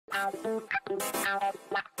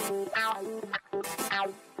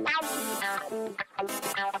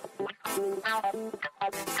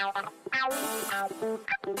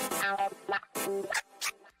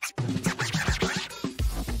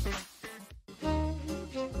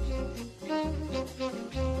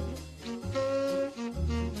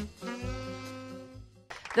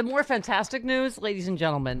The more fantastic news, ladies and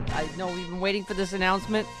gentlemen, I know we've been waiting for this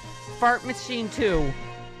announcement. Fart Machine 2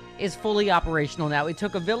 is fully operational now. It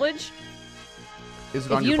took a village. Is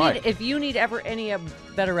it on your bike? If you need ever any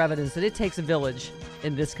better evidence that it takes a village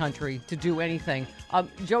in this country to do anything,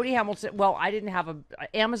 Jody Hamilton, well, I didn't have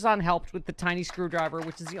Amazon helped with the tiny screwdriver,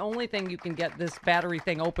 which is the only thing you can get this battery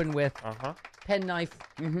thing open with. Penknife,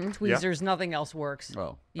 tweezers, nothing else works.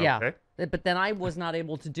 Oh. Yeah. Okay. But then I was not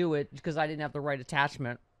able to do it because I didn't have the right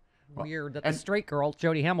attachment. Weird that the straight girl,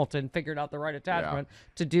 Jody Hamilton, figured out the right attachment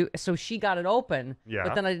to do. So she got it open,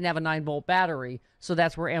 but then I didn't have a 9-volt battery. So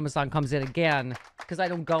that's where Amazon comes in again because I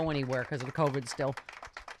don't go anywhere because of the COVID still.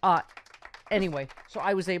 Anyway, so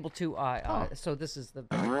I was able to. So this is the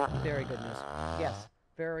very good news. Yes,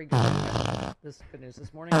 very good news. This is good news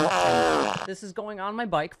this morning. This is going on my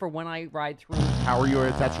bike for when I ride through. How are you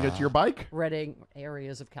attaching it to your bike? Redding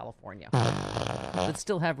areas of California that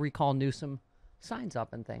still have recall Newsom signs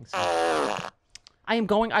up and things. I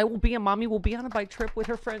will be a mommy. Will be on a bike trip with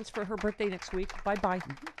her friends for her birthday next week. Bye-bye.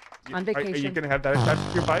 On vacation. Are you going to have that attached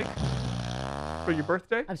to your bike for your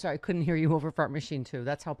birthday? I'm sorry, I couldn't hear you over Fart Machine 2.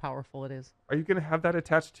 That's how powerful it is. Are you going to have that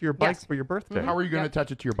attached to your bike for your birthday? How are you going to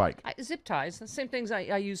attach it to your bike? Zip ties. The same things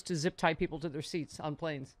I use to zip tie people to their seats on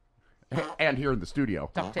planes. And here in the studio.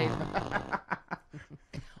 Duct tape.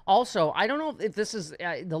 Also, I don't know if this is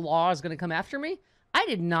the law is going to come after me. I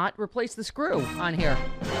did not replace the screw on here.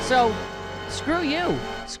 So, screw you.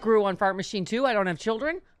 Screw on Fart Machine 2. I don't have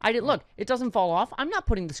children. I didn't look. It doesn't fall off. I'm not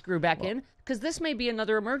putting the screw back in because this may be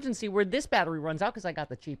another emergency where this battery runs out because I got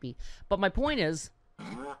the cheapie. But my point is,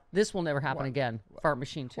 this will never happen again. Fart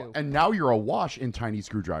Machine 2. And now you're awash in tiny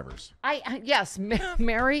screwdrivers. Yes,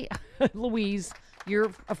 Mary Louise,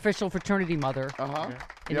 your official fraternity mother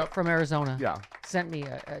from Arizona, sent me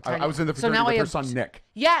a tiny... I was in the fraternity with her son, Nick.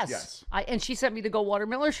 Yes. And she sent me the Go Water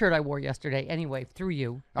Miller shirt I wore yesterday. Anyway, through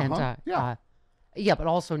you. And, but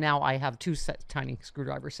also now I have 2 tiny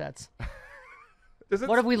screwdriver sets.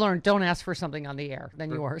 What have we learned? Don't ask for something on the air. Then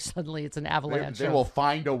you are suddenly, it's an avalanche. They will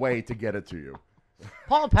find a way to get it to you.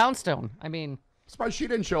 Paula Poundstone, I mean... Surprised she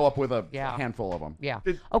didn't show up with a handful of them. Yeah.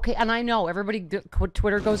 Okay, and I know everybody,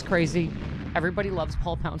 Twitter goes crazy. Everybody loves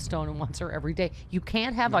Paul Poundstone and wants her every day. You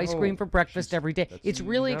can't have ice cream for breakfast every day. It's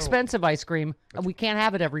really expensive ice cream, and we can't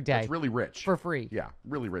have it every day. It's really rich. For free. Yeah,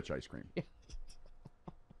 really rich ice cream.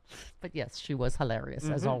 But yes, she was hilarious,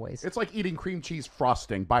 as always. It's like eating cream cheese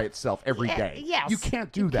frosting by itself every day. Yes. You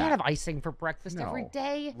can't do that. You can't have icing for breakfast every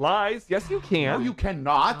day. Lies. Yes, you can. No, you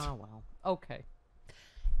cannot. Oh, well. Okay.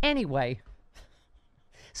 Anyway...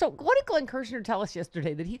 So what did Glenn Kirshner tell us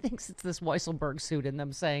yesterday? That he thinks it's this Weisselberg suit and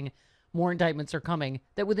them saying more indictments are coming.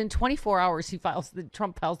 That within 24 hours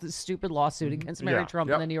Trump files this stupid lawsuit against Mary Trump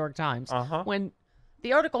in the New York Times. When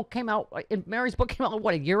the article came out, Mary's book came out,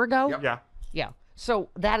 what, a year ago? Yeah. So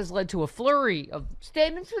that has led to a flurry of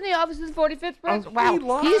statements from the office of the 45th president.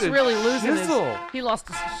 Wow, he's really losing his... He lost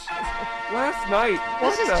his... Last night.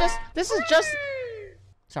 This is just...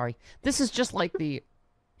 Sorry. This is just like the...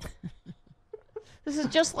 This is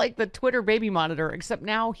just like the Twitter baby monitor, except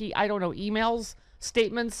now I don't know, emails,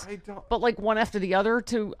 statements, but like one after the other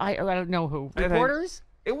to, I don't know who, reporters?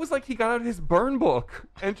 It was like he got out his burn book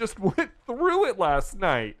and just went through it last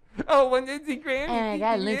night. Oh, and Lindsey Graham. And I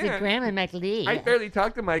got Lindsey Graham and Mike Lee. I barely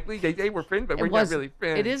talked to Mike Lee. They were friends, but we're not really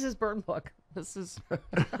friends. It is his burn book. This is...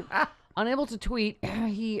 Unable to tweet,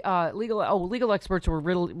 legal experts were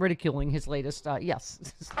ridiculing his latest,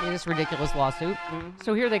 his latest ridiculous lawsuit.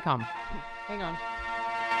 So here they come. Hang on.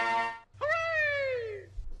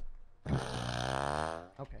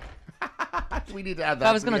 Okay. We need to add that.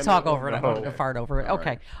 I was going to talk over it. I wanted to fart over it. Okay.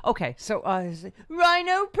 Right. Okay. So,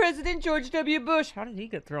 Rhino President George W. Bush. How did he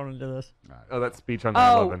get thrown into this? Oh, that speech on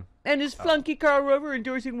 9/11. And his flunky Karl Rover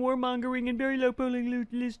endorsing warmongering and very low polling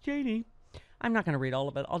Liz Cheney. I'm not going to read all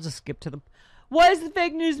of it. I'll just skip to them. Why is the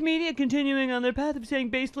fake news media continuing on their path of saying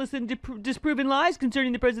baseless and disproven lies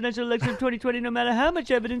concerning the presidential election of 2020, no matter how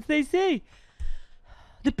much evidence they say?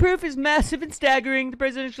 The proof is massive and staggering. The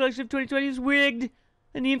presidential election of 2020 is rigged,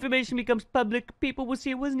 and the information becomes public. People will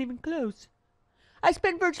see it wasn't even close. I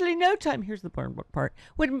spent virtually no time, here's the burn book part,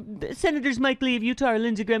 when Senators Mike Lee of Utah or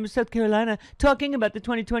Lindsey Graham of South Carolina talking about the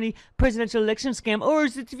 2020 presidential election scam, or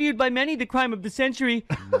as it's viewed by many, the crime of the century.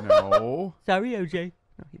 No. Sorry, OJ.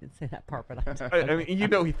 No, he didn't say that part, but I mean, you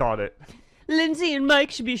know he thought it. Lindsay and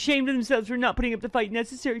Mike should be ashamed of themselves for not putting up the fight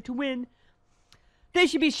necessary to win. They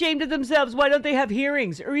should be ashamed of themselves. Why don't they have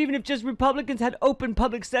hearings? Or even if just Republicans had open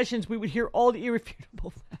public sessions, we would hear all the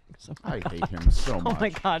irrefutable facts. Oh I God. hate him so much. Oh my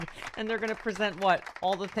God. And they're going to present what?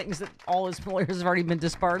 All the things that all his lawyers have already been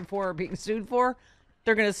disbarred for or being sued for?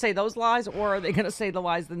 They're going to say those lies, or are they going to say the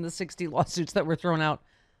lies in the 60 lawsuits that were thrown out,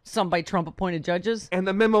 some by Trump-appointed judges? And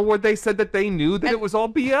the memo where they said that they knew that it was all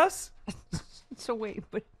BS? So wait,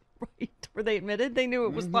 but right, were they admitted they knew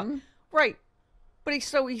it was right? But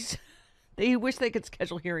they wish they could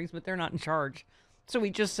schedule hearings, but they're not in charge. So he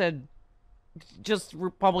just said, just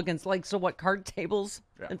Republicans so what? Card tables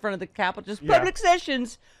in front of the Capitol, just public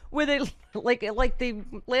sessions where they like the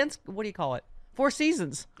what do you call it? Four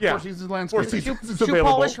Seasons. Yeah. Four Seasons landscape. Shoe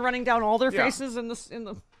polish running down all their faces in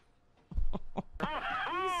the.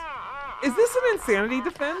 Is this an insanity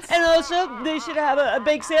defense? And also, they should have a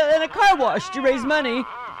bake sale and a car wash to raise money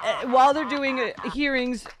while they're doing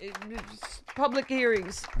hearings, public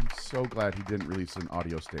hearings. I'm so glad he didn't release an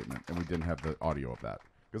audio statement and we didn't have the audio of that.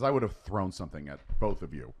 Because I would have thrown something at both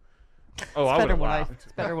of you. Oh, I would have laughed.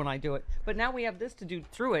 It's better when I do it. But now we have this to do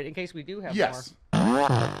through it in case we do have Yes. more.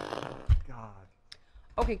 God.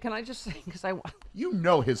 Okay, can I just say, because You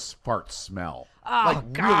know his farts smell. oh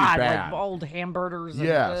like, God, really bad. like old hamburgers and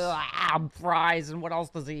Yes. fries and what else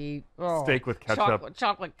does he eat? Oh, Steak with ketchup.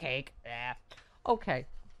 chocolate cake. Yeah. Okay,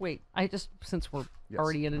 wait. Since we're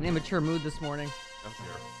already in an immature mood this morning, Oh,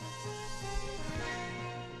 dear.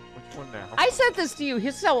 Which one now? I sent this to you.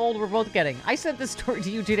 Here's how old we're both getting. I sent this story to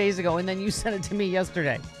you 2 days ago, and then you sent it to me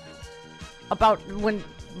yesterday about when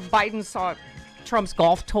Biden saw Trump's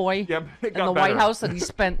golf toy Yep, it in got the White better. House, and he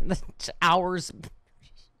spent hours,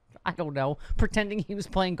 I don't know, pretending he was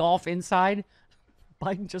playing golf inside.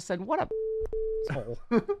 Biden just said, "What a hole!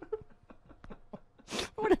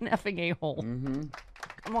 What an effing a-hole!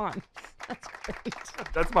 Come on, that's great.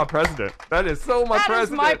 That's my president. That is so my That is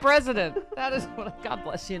president. my president. That is what. God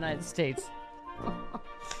bless the United States."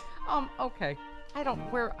 Okay. I don't.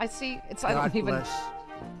 Where I see it's. I God don't even. bless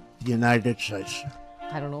the United States.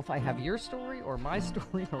 I don't know if I have your story or my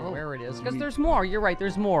story or where it is, because there's more. You're right.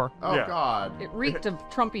 There's more. Oh, Yeah. God. It reeked of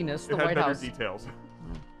Trumpiness. The It had White better House. details.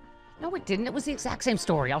 No, it didn't. It was the exact same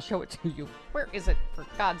story. I'll show it to you. Where is it? For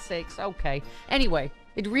God's sakes. Okay. Anyway,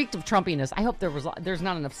 it reeked of Trumpiness. I hope there's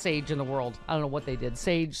not enough sage in the world. I don't know what they did.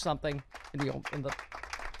 Sage something in the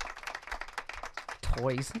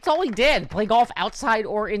toys. That's all he did. Play golf outside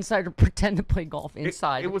or inside, or pretend to play golf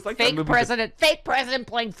inside. it was like that fake movie president. Fake president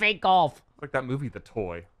playing fake golf. Like that movie, The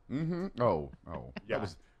Toy. Oh. Yeah.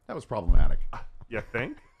 That was problematic. You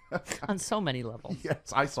think? On so many levels.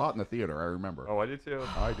 Yes, I saw it in the theater. I remember. Oh, I did too.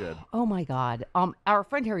 I did. Oh my God. Our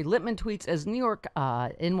friend Harry Littman tweets as New York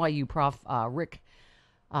NYU prof Rick,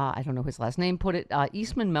 I don't know his last name, put it,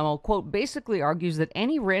 Eastman memo, quote, basically argues that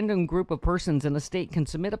any random group of persons in a state can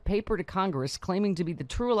submit a paper to Congress claiming to be the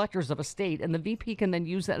true electors of a state, and the VP can then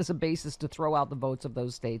use that as a basis to throw out the votes of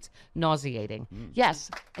those states. Nauseating.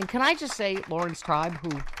 Yes. And can I just say, Lawrence Tribe, who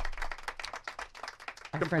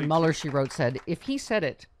our friend Mueller, she wrote, said, if he said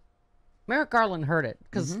it, Merrick Garland heard it,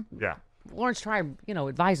 because Yeah. Lawrence Tribe,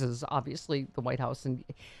 advises, obviously, the White House.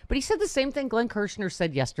 But he said the same thing Glenn Kirshner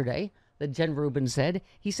said yesterday, that Jen Rubin said.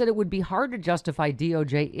 He said it would be hard to justify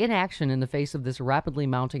DOJ inaction in the face of this rapidly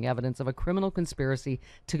mounting evidence of a criminal conspiracy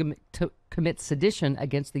to commit sedition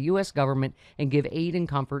against the U.S. government and give aid and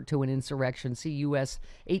comfort to an insurrection. See U.S.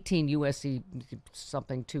 18 U.S.C.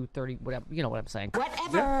 something 230, whatever. You know what I'm saying.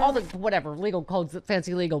 Whatever. All the whatever legal codes that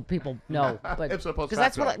fancy legal people know. But Ipso post because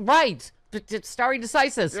that's what facto. right. It's stare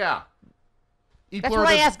decisis. Yeah. That's what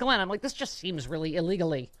I asked Glenn. I'm like, this just seems really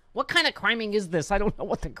illegally. What kind of criming is this? I don't know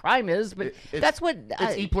what the crime is, but that's what.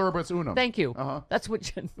 It's e pluribus unum. Thank you. That's what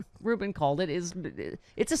Jen Rubin called it.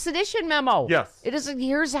 It's a sedition memo. Yes. It is.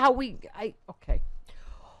 Here's how we. Okay.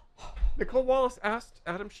 Nicole Wallace asked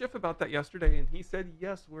Adam Schiff about that yesterday, and he said,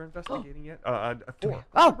 yes, we're investigating it. 4.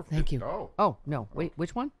 Oh, thank you. Oh. Oh no. Wait,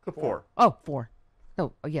 which one? Clip 4. Oh, 4.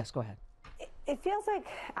 No. Oh, yes. Go ahead. It feels like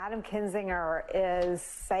Adam Kinzinger is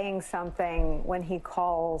saying something when he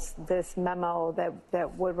calls this memo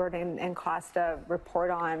that Woodward and Costa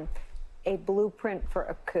report on a blueprint for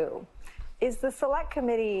a coup. Is the Select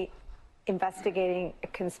Committee investigating a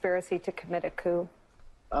conspiracy to commit a coup?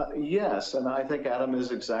 Yes, and I think Adam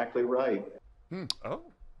is exactly right. Oh.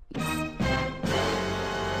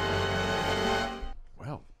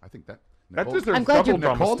 Well, I think that. That Nicole, deserves I'm glad you- double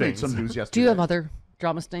drama Nicole made stings. some news yesterday. Do you have other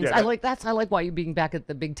drama stings? Yeah, I like that's. I like why you being back at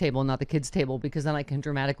the big table and not the kids' table, because then I can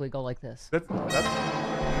dramatically go like this. That's I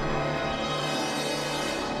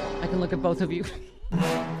can look at both of you.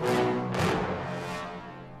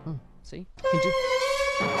 See? Can you?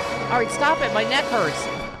 All right, stop it. My neck hurts.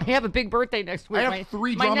 I have a big birthday next week. I have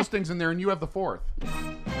 3 drama stings in there, and you have the 4th.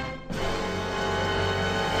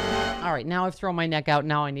 All right, now I've thrown my neck out.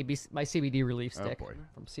 Now I need my CBD relief stick boy.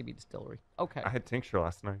 from CBD Distillery. Okay. I had tincture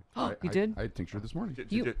last night. You did? I had tincture this morning.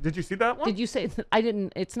 Did you see that one? Did you say that? I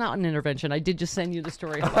didn't? It's not an intervention. I did just send you the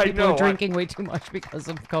story. Of I people know, are drinking way too much because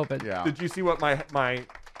of COVID. Yeah. Did you see what my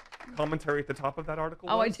commentary at the top of that article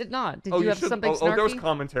was? Oh, I did not. Did Oh, you have should- something oh, snarky? Oh, there was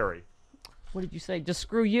commentary. What did you say? Just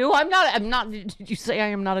screw you? I'm not. Did you say I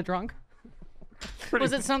am not a drunk?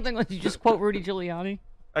 Was it something like you just quote Rudy Giuliani?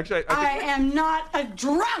 Actually, I am not a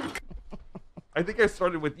drunk. I think I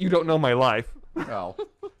started with "You don't know my life." Well,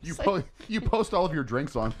 you post all of your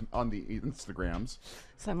drinks on the Instagrams.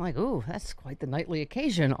 So I'm like, ooh, that's quite the nightly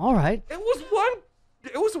occasion. All right. It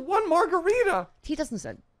was one margarita. He doesn't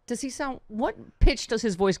say. Does he sound? What pitch does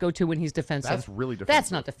his voice go to when he's defensive? That's really defensive.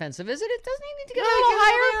 That's not defensive, is it? It doesn't he need to get a little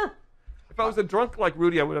higher? If I was a drunk like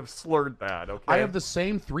Rudy, I would have slurred that. Okay. I have the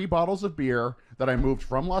same 3 bottles of beer that I moved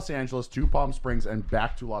from Los Angeles to Palm Springs and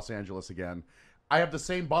back to Los Angeles again. I have the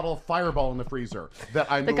same bottle of Fireball in the freezer that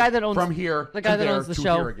I moved from here the guy to that there owns the to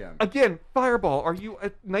show. here again. Again, Fireball. Are you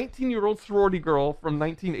a 19-year-old sorority girl from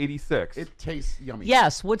 1986? It tastes yummy.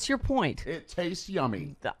 Yes. What's your point? It tastes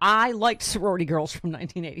yummy. I liked sorority girls from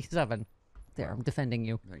 1987. There, I'm defending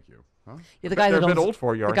you. Thank you. Huh? Yeah, the guy They're that a owns bit old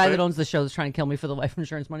for you, the aren't guy they? that owns the show is trying to kill me for the life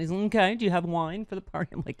insurance money. He's like, okay, do you have wine for the party?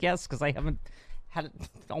 I'm like, yes, because I haven't had it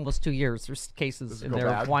almost 2 years. There's cases in go there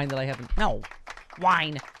bad? of wine that I haven't. No,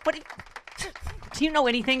 wine. But do you know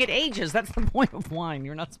anything? It ages. That's the point of wine.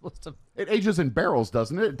 You're not supposed to. It ages in barrels,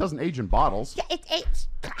 doesn't it? It doesn't age in bottles. Yeah, it ages.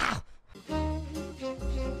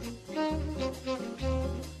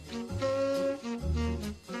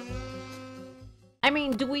 I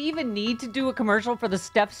mean, do we even need to do a commercial for the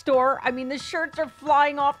Steph store? I mean, the shirts are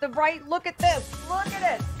flying off the right. Look at this. Look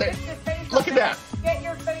at it. Get your face Look up at there. that. Get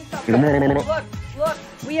your face up there. Look.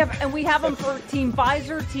 We have them for Team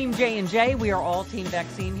Pfizer, Team J&J. We are all Team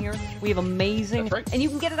Vaccine here. We have amazing. That's right. And you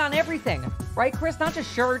can get it on everything. Right, Chris? Not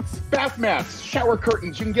just shirts. Bath mats, shower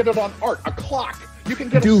curtains. You can get it on art, a clock. You can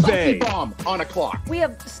get Duvet. a sake bomb on a clock. We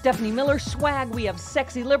have Stephanie Miller swag. We have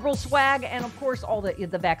sexy liberal swag. And, of course, all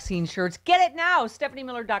the vaccine shirts. Get it now.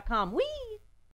 StephanieMiller.com. Whee!